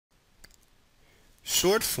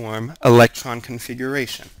short form electron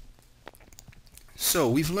configuration. So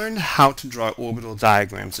we've learned how to draw orbital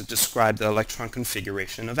diagrams that describe the electron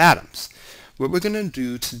configuration of atoms. What we're going to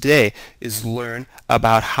do today is learn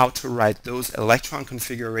about how to write those electron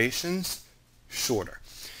configurations shorter.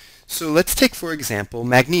 So let's take, for example,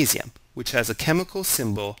 magnesium, which has a chemical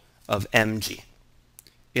symbol of Mg.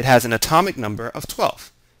 It has an atomic number of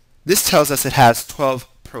 12. This tells us it has 12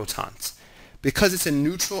 protons. Because it's a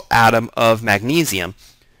neutral atom of magnesium,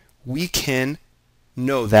 we can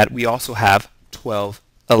know that we also have 12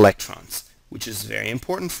 electrons, which is very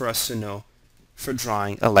important for us to know for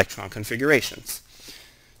drawing electron configurations.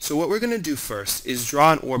 So what we're going to do first is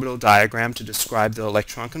draw an orbital diagram to describe the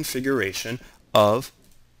electron configuration of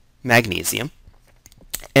magnesium,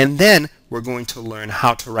 and then we're going to learn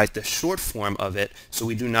how to write the short form of it so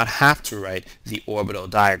we do not have to write the orbital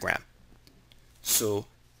diagram. So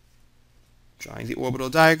drawing the orbital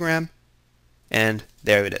diagram, and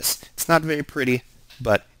there it is. It's not very pretty,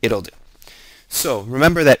 but it'll do. So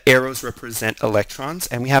remember that arrows represent electrons,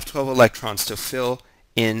 and we have 12 electrons to fill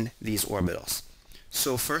in these orbitals.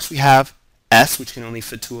 So first we have S, which can only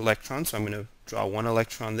fit 2 electrons, so I'm going to draw 1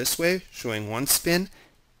 electron this way, showing 1 spin,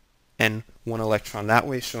 and 1 electron that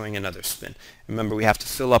way, showing another spin. Remember, we have to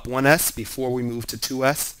fill up 1s before we move to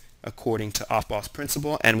 2s, according to Aufbau's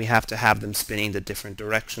principle, and we have to have them spinning the different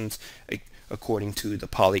directions according to the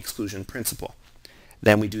Pauli exclusion principle.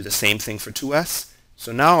 Then we do the same thing for 2s.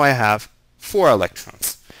 So now I have 4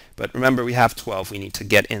 electrons. But remember, we have 12. We need to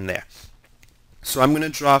get in there. So I'm going to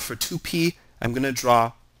draw for 2p, I'm going to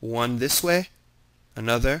draw 1 this way,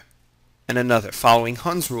 another, and another, following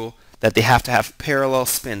Hund's rule that they have to have parallel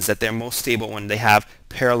spins, that they're most stable when they have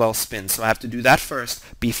parallel spins. So I have to do that first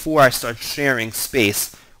before I start sharing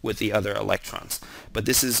space with the other electrons. But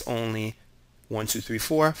this is only 1, 2, 3,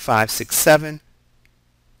 4, 5, 6, 7,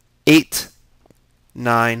 8,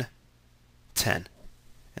 9, 10.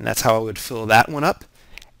 And that's how I would fill that one up.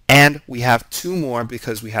 And we have 2 more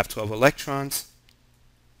because we have 12 electrons.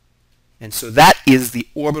 And so that is the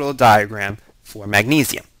orbital diagram for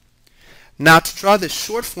magnesium. Now to draw this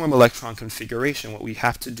short form electron configuration, what we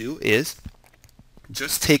have to do is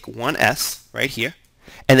just take 1s right here,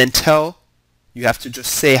 and then you have to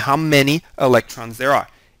just say how many electrons there are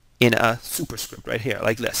in a superscript right here,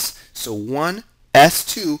 like this. So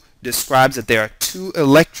 1s2 describes that there are 2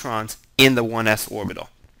 electrons in the 1s orbital.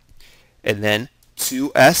 And then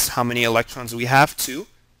 2s, how many electrons do we have? 2.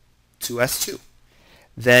 2s2.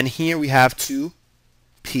 Then here we have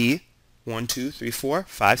 2p, 1, 2, 3, 4,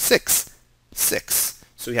 5, 6. 6.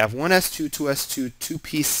 So we have 1s2, 2s2,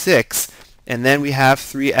 2p6, and then we have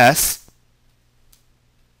 3s2.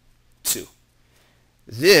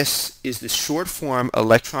 This is the short form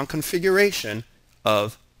electron configuration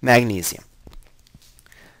of magnesium.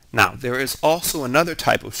 Now, there is also another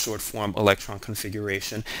type of short form electron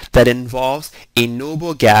configuration that involves a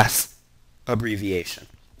noble gas abbreviation.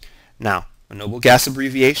 Now, a noble gas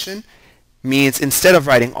abbreviation means instead of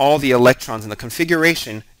writing all the electrons in the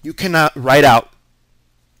configuration, you cannot write out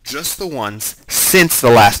just the ones since the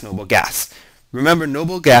last noble gas. Remember,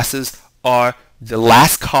 noble gases are the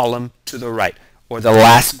last column to the right, or the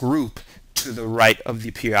last group to the right of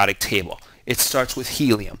the periodic table. It starts with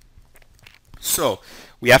helium. So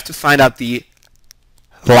we have to find out the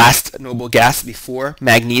last noble gas before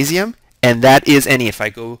magnesium, and that is Ne. If I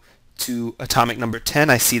go to atomic number 10,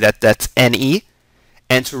 I see that that's Ne.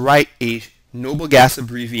 And to write a noble gas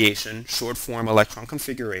abbreviation, short form electron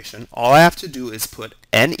configuration, all I have to do is put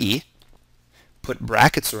Ne, put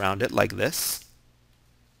brackets around it like this,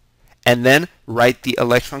 and then write the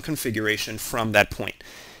electron configuration from that point.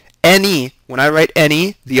 Ne, when I write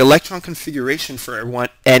Ne, the electron configuration for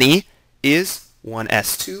Ne is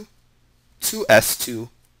 1s2, 2s2,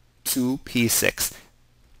 2p6.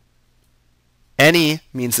 Ne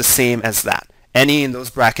means the same as that. Ne in those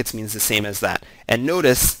brackets means the same as that. And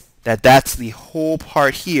notice that that's the whole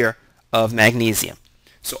part here of magnesium.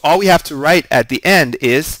 So all we have to write at the end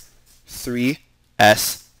is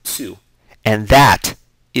 3s2. And that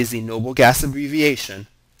is the noble gas abbreviation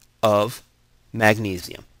of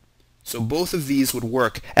magnesium. So both of these would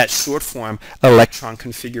work as short form electron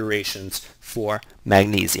configurations for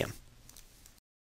magnesium.